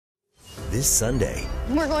this Sunday.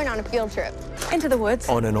 We're going on a field trip. Into the woods.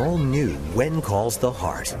 On an all-new When Calls the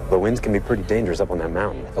Heart. The winds can be pretty dangerous up on that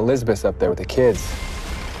mountain. Elizabeth's up there with the kids.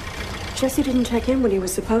 Jesse didn't check in when he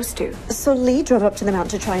was supposed to. So Lee drove up to the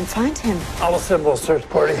mountain to try and find him. I'll assemble a search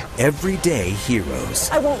party. Everyday heroes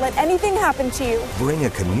I won't let anything happen to you. bring a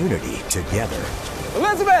community together.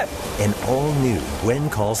 Elizabeth! An all-new When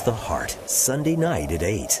Calls the Heart, Sunday night at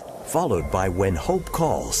 8. Followed by When Hope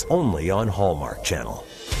Calls, only on Hallmark Channel.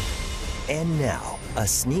 And now, a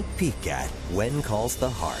sneak peek at When Calls the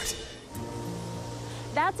Heart.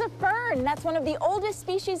 That's a fern. That's one of the oldest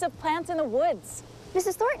species of plants in the woods.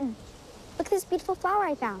 Mrs. Thornton, look at this beautiful flower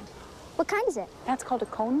I found. What kind is it? That's called a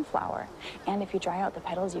coneflower. And if you dry out the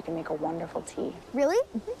petals, you can make a wonderful tea. Really?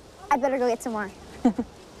 I better go get some more.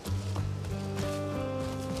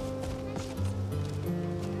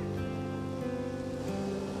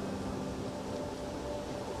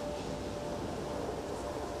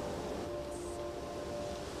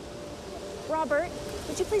 Robert,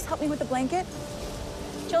 would you please help me with the blanket?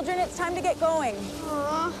 Children, it's time to get going.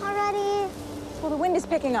 Aw, already? Well, the wind is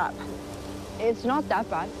picking up. It's not that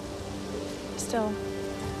bad. Still,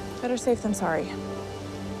 better safe than sorry.